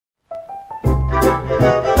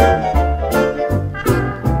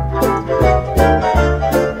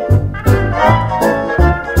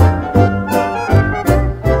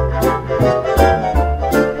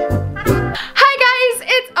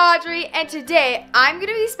today I'm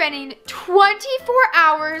gonna be spending 24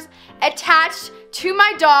 hours attached to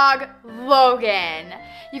my dog, Logan.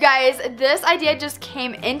 You guys, this idea just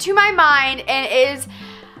came into my mind and it is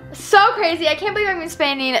so crazy. I can't believe I'm gonna be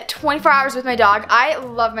spending 24 hours with my dog. I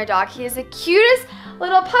love my dog. He is the cutest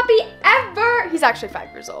little puppy ever. He's actually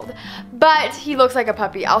 5 years old, but he looks like a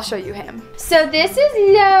puppy. I'll show you him. So this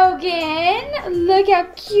is Logan. Look how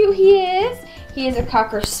cute he is. He is a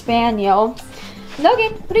Cocker Spaniel.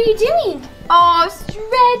 Logan, what are you doing? Oh,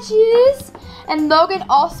 stretches. And Logan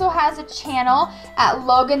also has a channel at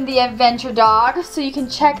Logan the Adventure Dog, so you can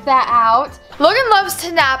check that out. Logan loves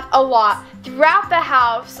to nap a lot throughout the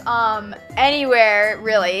house, anywhere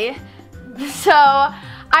really. So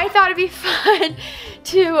I thought it'd be fun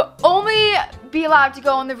to only be allowed to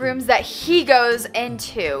go in the rooms that he goes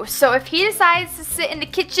into. So if he decides to sit in the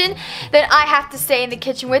kitchen, then I have to stay in the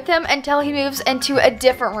kitchen with him until he moves into a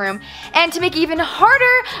different room. And to make it even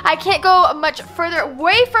harder, I can't go much further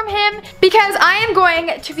away from him because I am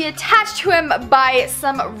going to be attached to him by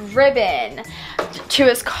some ribbon to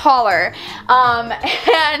his collar.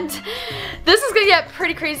 And this is gonna get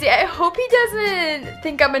pretty crazy. I hope he doesn't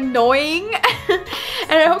think I'm annoying.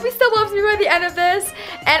 And I hope he still loves me by the end of this.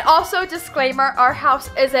 And also, disclaimer, our house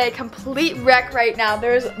is a complete wreck right now.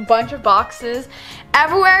 There's a bunch of boxes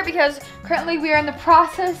everywhere because currently we are in the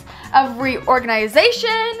process of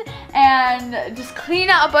reorganization and just cleaning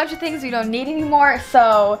out a bunch of things we don't need anymore.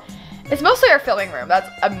 So it's mostly our filming room that's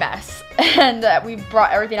a mess. And we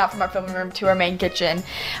brought everything out from our filming room to our main kitchen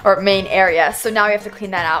or main area. So now we have to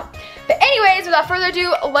clean that out. But anyways, without further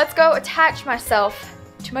ado, let's go attach myself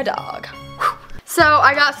to my dog. So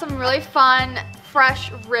I got some really fun,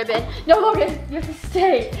 fresh ribbon. No, Logan, you have to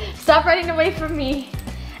stay. Stop running away from me.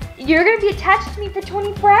 You're gonna be attached to me for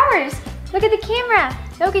 24 hours. Look at the camera.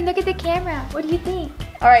 Logan, look at the camera. What do you think?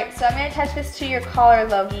 All right, so I'm gonna attach this to your collar,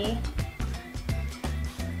 Logie.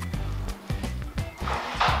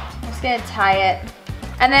 I'm just gonna tie it.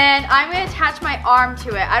 And then I'm gonna attach my arm to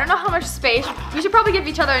it. I don't know how much space. We should probably give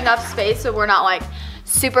each other enough space so we're not like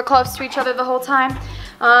super close to each other the whole time.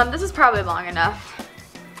 This is probably long enough.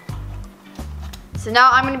 So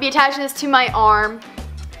now I'm gonna be attaching this to my arm.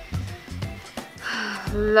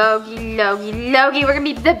 Logie, Logie, Logie, we're gonna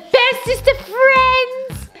be the bestest of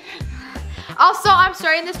friends. Also, I'm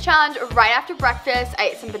starting this challenge right after breakfast. I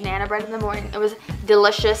ate some banana bread in the morning. It was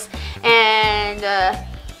delicious. And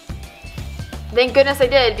thank goodness I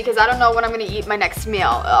did because I don't know when I'm gonna eat my next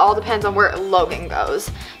meal. It all depends on where Logan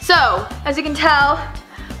goes. So, as you can tell,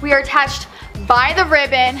 we are attached by the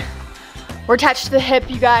ribbon. We're attached to the hip,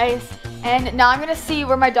 you guys. And now I'm gonna see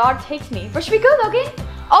where my dog takes me. Where should we go, Logan?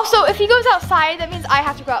 Also, if he goes outside, that means I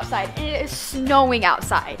have to go outside. And it is snowing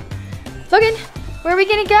outside. Logan, where are we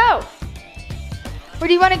gonna go? Where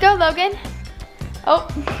do you wanna go, Logan? Oh,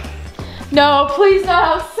 no, please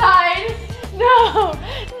not outside. No,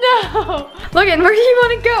 no. Logan, where do you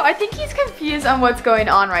wanna go? I think he's confused on what's going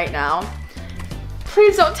on right now.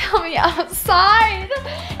 Please don't tell me outside.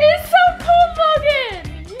 It's so cold,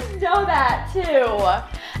 Logan. You know that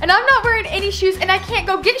too. And I'm not wearing any shoes and I can't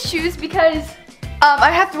go get shoes because I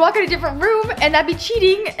have to walk in a different room and that'd be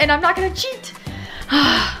cheating and I'm not gonna cheat.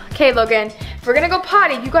 Okay, Logan, if we're gonna go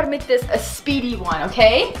potty, you gotta make this a speedy one,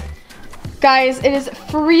 okay? Guys, it is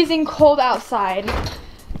freezing cold outside.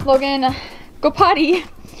 Logan, go potty.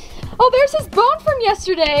 Oh, there's his bone from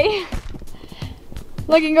yesterday.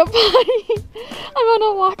 Logan, go potty. I'm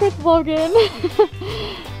on a walk with Logan.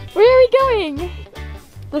 Where are we going?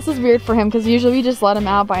 This is weird for him because usually we just let him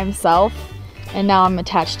out by himself and now I'm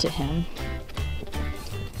attached to him.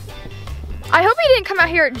 I hope he didn't come out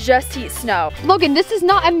here just to eat snow. Logan, this is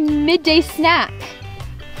not a midday snack.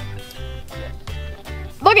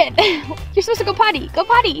 Logan, you're supposed to go potty. Go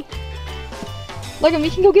potty. Logan, we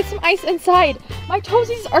can go get some ice inside. My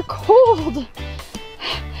toesies are cold.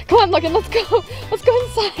 Come on, Logan, let's go. Let's go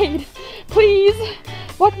inside. Please.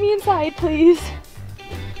 Walk me inside, please.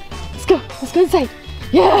 Let's go. Let's go inside.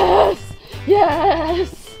 Yes!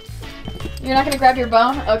 Yes! You're not gonna grab your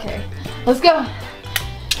bone? Okay. Let's go.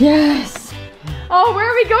 Yes! Oh, where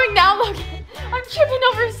are we going now, Logan? I'm tripping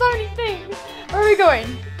over so many things. Where are we going?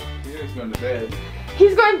 He's going to bed.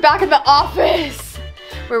 He's going back in the office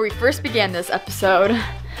where we first began this episode.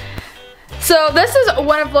 So this is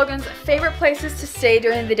one of Logan's favorite places to stay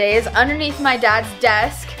during the day is underneath my dad's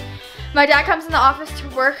desk. My dad comes in the office to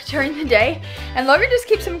work during the day, and Logan just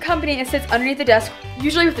keeps him company and sits underneath the desk,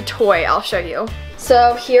 usually with a toy. I'll show you.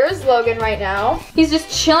 So here's Logan right now. He's just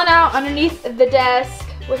chilling out underneath the desk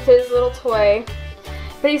with his little toy.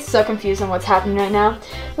 But he's so confused on what's happening right now.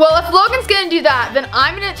 Well, if Logan's gonna do that, then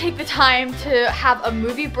I'm gonna take the time to have a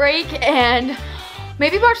movie break and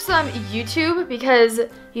maybe watch some YouTube because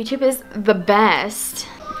YouTube is the best.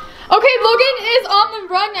 Okay, Logan is on the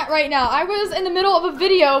run right now. I was in the middle of a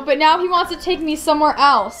video, but now he wants to take me somewhere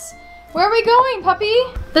else. Where are we going, puppy?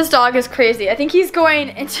 This dog is crazy. I think he's going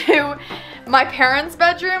into my parents'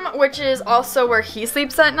 bedroom, which is also where he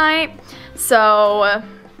sleeps at night. So,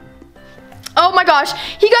 oh my gosh,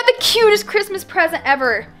 he got the cutest Christmas present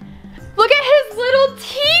ever. Look at his little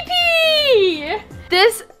teepee.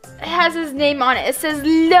 This has his name on it. It says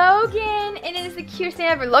Logan, and it is the cutest thing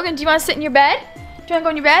ever. Logan, do you want to sit in your bed? Do you want to go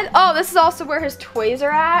in your bed? Oh, this is also where his toys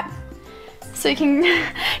are at. So you can,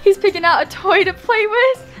 he's picking out a toy to play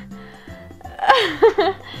with.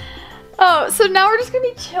 Oh, so now we're just gonna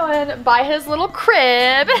be chilling by his little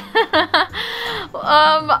crib.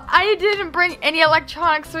 I didn't bring any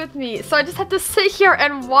electronics with me, so I just have to sit here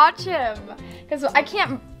and watch him. Because I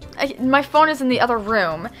can't, my phone is in the other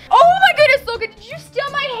room. Oh my goodness, Logan, did you steal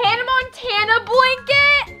my Hannah Montana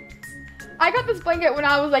blanket? I got this blanket when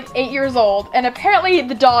I was like 8 years old, and apparently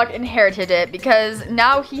the dog inherited it because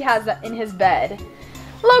now he has it in his bed.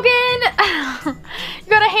 Logan, you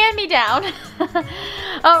got a hand-me-down.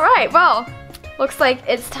 All right, well, looks like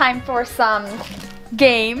it's time for some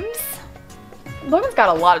games. Logan's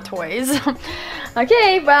got a lot of toys.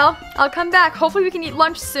 Okay, well, I'll come back. Hopefully we can eat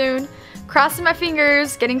lunch soon. Crossing my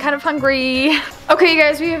fingers, getting kind of hungry. Okay, you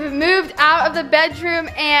guys, we have moved out of the bedroom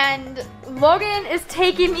and Logan is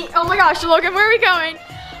taking me, oh my gosh, Logan, where are we going?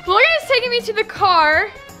 Logan is taking me to the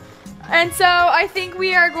car. And so I think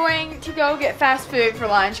we are going to go get fast food for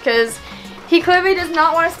lunch because he clearly does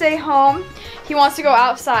not want to stay home. He wants to go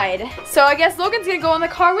outside. So I guess Logan's gonna go in the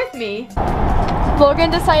car with me. Logan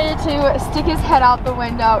decided to stick his head out the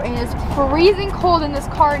window and it's freezing cold in this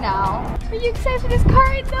car now. Are you excited for this car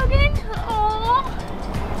ride, Logan? Aww.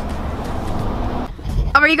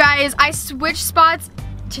 Alright, you guys, I switched spots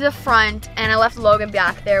to the front and I left Logan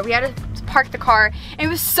back there. We had to park the car and it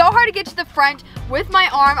was so hard to get to the front with my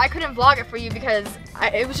arm. I couldn't vlog it for you because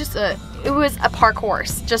it was a park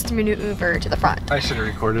horse just to maneuver to the front. I should have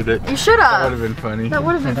recorded it. You should have. That would have been funny. That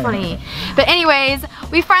would have been funny. But anyways,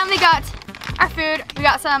 we finally got our food. We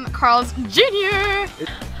got some Carl's Jr.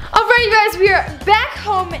 Alright, you guys, we are back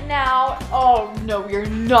home now. Oh no, we are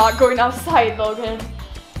not going outside, Logan.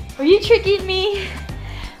 Were you tricking me?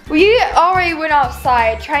 We already went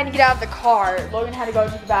outside trying to get out of the car. Logan had to go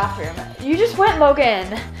to the bathroom. You just went,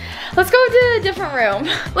 Logan. Let's go to a different room.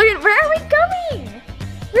 Logan, where are we going?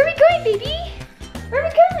 Where are we going, baby? Where are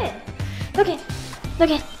we going? Logan,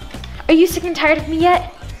 Logan, are you sick and tired of me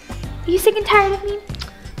yet? Are you sick and tired of me?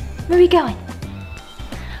 Where are we going?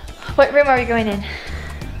 What room are we going in?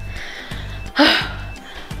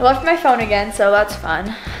 I left my phone again, so that's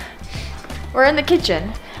fun. We're in the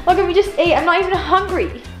kitchen. Logan, we just ate. I'm not even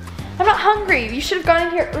hungry. I'm not hungry. You should have gone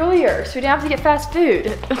in here earlier so we didn't have to get fast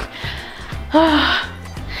food. I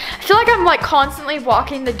feel like I'm like constantly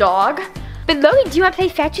walking the dog. But Logan, do you want to play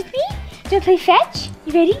fetch with me? Do you want to play fetch?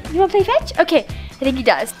 You ready? You want to play fetch? Okay, I think he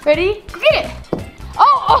does. Ready? Go get it.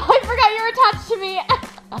 Oh, I forgot you were attached to me.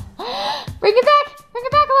 Bring it back. Bring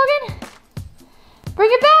it back, Logan. Bring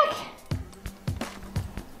it back.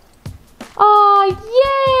 Oh,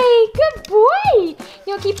 yay. Good boy.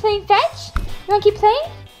 You want to keep playing fetch? You want to keep playing?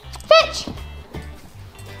 Fetch.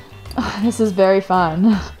 Oh, this is very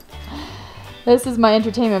fun. This is my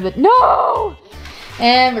entertainment. No!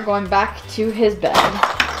 And we're going back to his bed.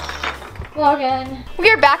 Logan. We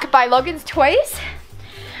are back by Logan's toys.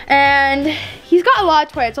 And he's got a lot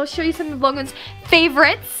of toys. I'll show you some of Logan's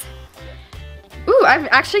favorites. Ooh, I've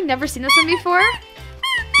actually never seen this one before.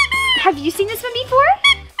 Have you seen this one before?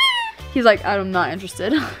 He's like, I'm not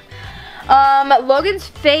interested. Logan's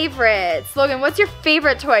favorites. Logan, what's your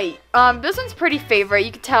favorite toy? This one's pretty favorite.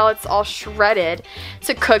 You can tell it's all shredded. It's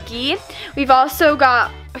a cookie. We've also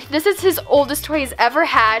got, this is his oldest toy he's ever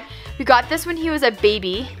had. We got this when he was a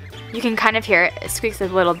baby. You can kind of hear it. It squeaks a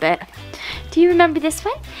little bit. Do you remember this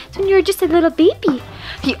one? It's when you were just a little baby.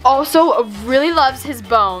 He also really loves his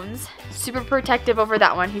bones. Super protective over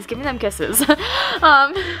that one. He's giving them kisses.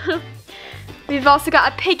 We've also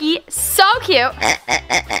got a piggy, so cute.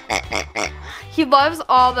 He loves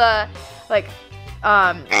all the like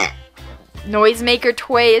noisemaker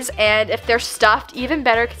toys, and if they're stuffed, even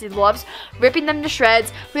better because he loves ripping them to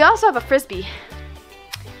shreds. We also have a Frisbee.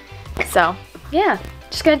 So, yeah,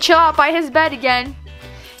 just gonna chill out by his bed again.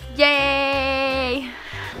 Yay!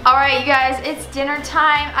 Alright, you guys, it's dinner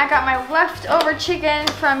time. I got my leftover chicken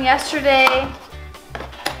from yesterday.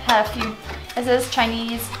 Had a few. This is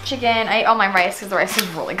Chinese chicken. I ate all my rice because the rice is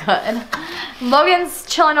really good. Logan's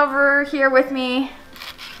chilling over here with me.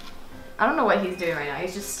 I don't know what he's doing right now.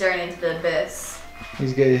 He's just staring into the abyss.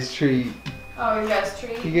 He's got his treat. Oh, you got his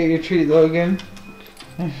treat? You get your treat, Logan.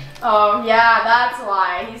 Oh, yeah, that's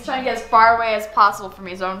why. He's trying to get as far away as possible from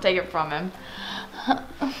me so I don't take it from him.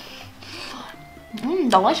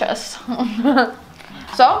 Delicious.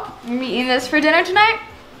 So, you eating this for dinner tonight?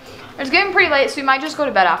 It's getting pretty late, so we might just go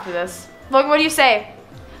to bed after this. Logan, what do you say?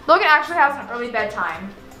 Logan actually has an early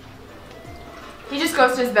bedtime. He just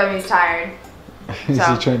goes to his bed when he's tired. Is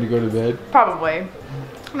he trying to go to bed? Probably. I'm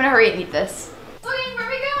gonna hurry and eat this. Logan, where are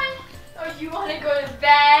we going? Oh, you want to go to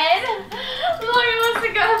bed? Logan wants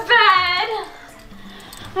to go to bed.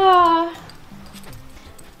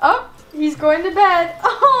 Oh, he's going to bed.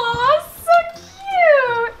 Oh, so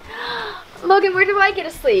cute. Logan, where do I get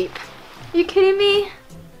to sleep? Are you kidding me?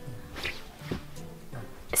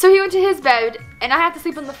 So he went to his bed, and I have to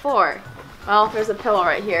sleep on the floor. Well, there's a pillow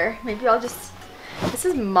right here. Maybe I'll just... This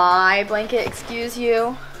is my blanket, excuse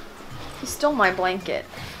you. You stole my blanket.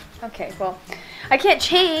 Okay, well, I can't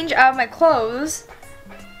change out of my clothes.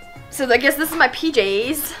 So I guess this is my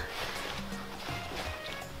PJs.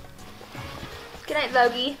 Good night,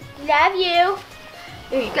 Logie. Love you.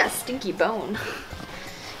 Ew, you got a stinky bone.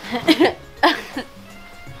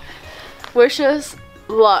 Wish us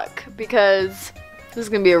luck, because this is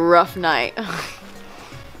gonna be a rough night.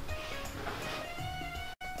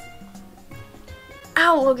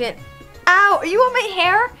 Ow, Logan. Ow, are you on my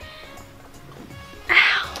hair?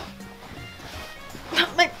 Ow.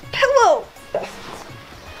 My pillow.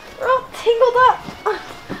 We're all tangled up.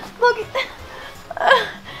 Logan.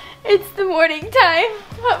 It's the morning time.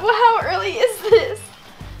 How early is this?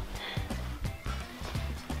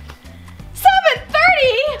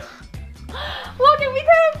 7:30! Logan, we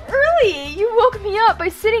got up early. You woke me up by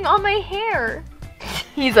sitting on my hair.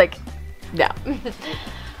 He's like, no.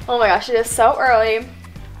 Oh my gosh, it is so early.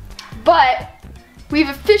 But we've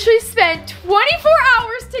officially spent 24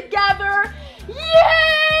 hours together.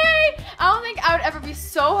 Yay! I don't think I would ever be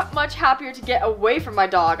so much happier to get away from my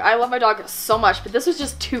dog. I love my dog so much, but this was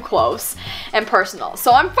just too close and personal.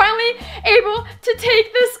 So I'm finally able to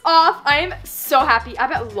take this off. I am so happy. I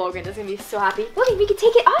bet Logan is gonna be so happy. Logan, we can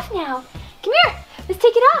take it off now. Come here, let's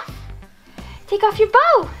take it off. Take off your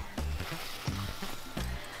bow.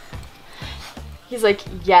 He's like,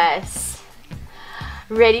 yes.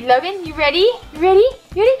 Ready, Logan? You ready? You ready?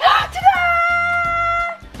 You ready? Ta-da!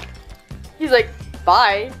 He's like,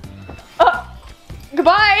 bye.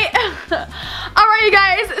 Goodbye. Alright, you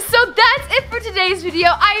guys, so that's it for today's video.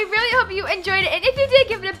 I really hope you enjoyed it, and if you did,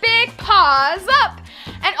 give it a big paws up.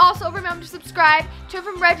 And also remember to subscribe, turn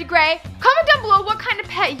from red to gray. Comment down below what kind of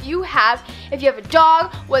pet you have. If you have a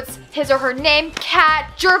dog, what's his or her name,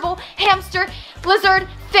 cat, gerbil, hamster, lizard,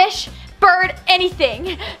 fish, bird,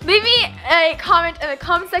 anything. Leave me a comment in the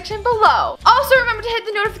comment section below. Also remember to hit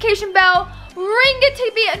the notification bell, ring it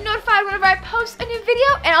to be notified whenever I post a new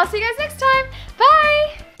video, and I'll see you guys next time.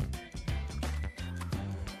 Bye!